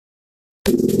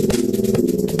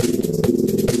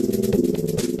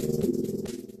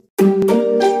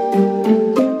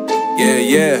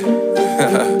Yeah,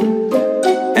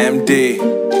 MD,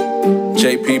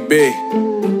 JPB,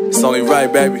 it's only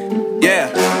right, baby. Yeah,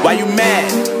 why you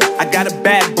mad? I got a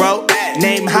bag, bro.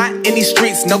 Name hot in these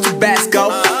streets, no Tabasco.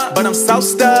 But I'm so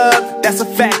stubbed, that's a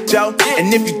fact, yo.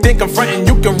 And if you think I'm frontin',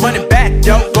 you can run it back,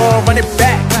 yo. Go on, run it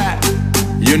back.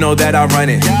 You know that I run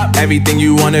it. Everything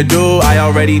you wanna do, I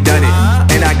already done it.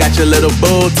 And I got your little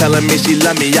boo telling me she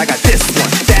love me. I got this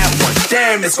one, that one.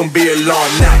 Damn, it's gonna be a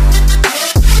long night.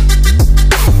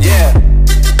 Yeah.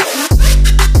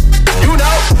 You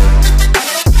know.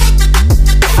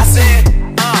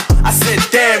 I said,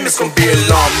 damn, it's gonna be a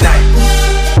long night.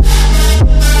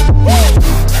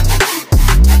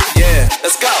 Yeah,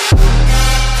 let's go.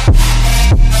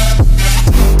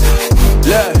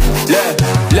 Look.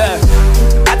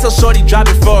 I tell shorty drop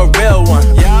it for a real one.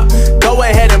 Yeah. Go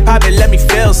ahead and pop it, let me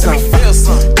feel some.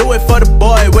 Do it for the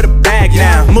boy with a bag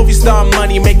now. Movie star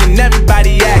money making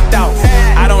everybody act out.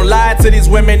 I don't lie to these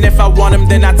women, if I want them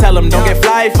then I tell them. Don't get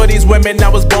fly for these women, I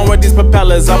was born with these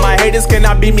propellers. All my haters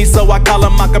cannot beat me, so I call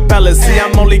them acapellas. See,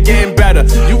 I'm only getting better,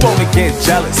 you only get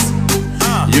jealous.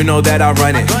 You know that I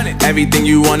run it. Everything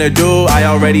you wanna do, I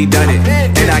already done it.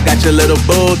 And I got your little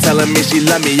boo telling me she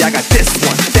love me. I got this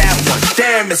one, that one.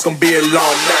 Damn, it's gonna be a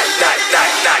long night.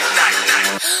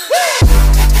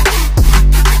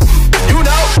 You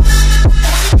know,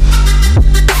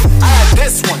 I got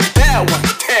this one, that one.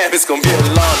 Damn, it's gonna be a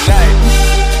long night.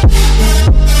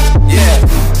 Yeah.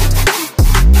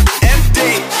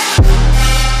 MD,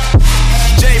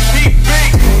 JPB.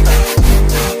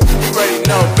 You already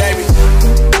know, baby.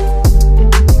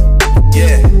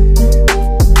 Yeah,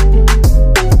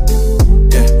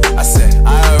 I said, I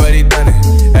already done it.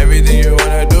 Everything you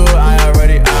wanna do, I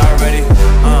already,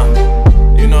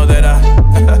 you know that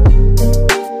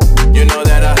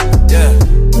yeah.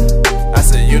 I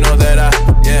said, you know that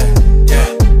yeah.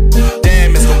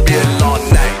 Damn, it's gonna be a long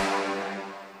night.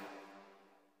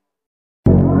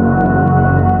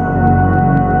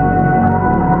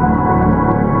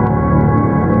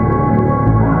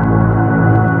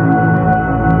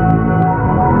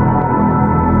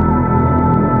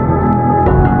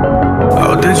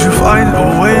 Did you find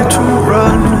a way to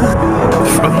run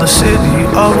from the city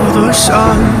of the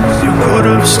sun? You could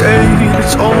have stayed,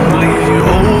 it's only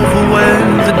over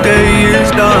when the day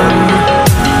is done.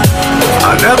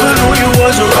 I never knew you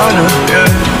was a runner,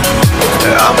 yeah.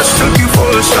 I mistook you for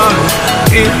a son.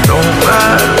 It don't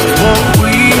matter what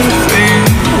we think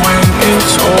when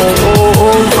it's all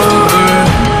over,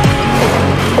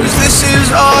 'cause this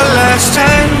is our last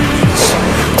chance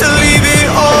to leave it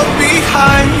all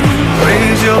behind.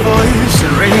 Raise your voice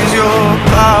and raise your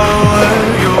power,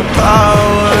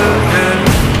 yeah.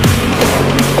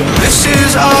 This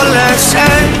is our last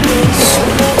chance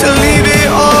to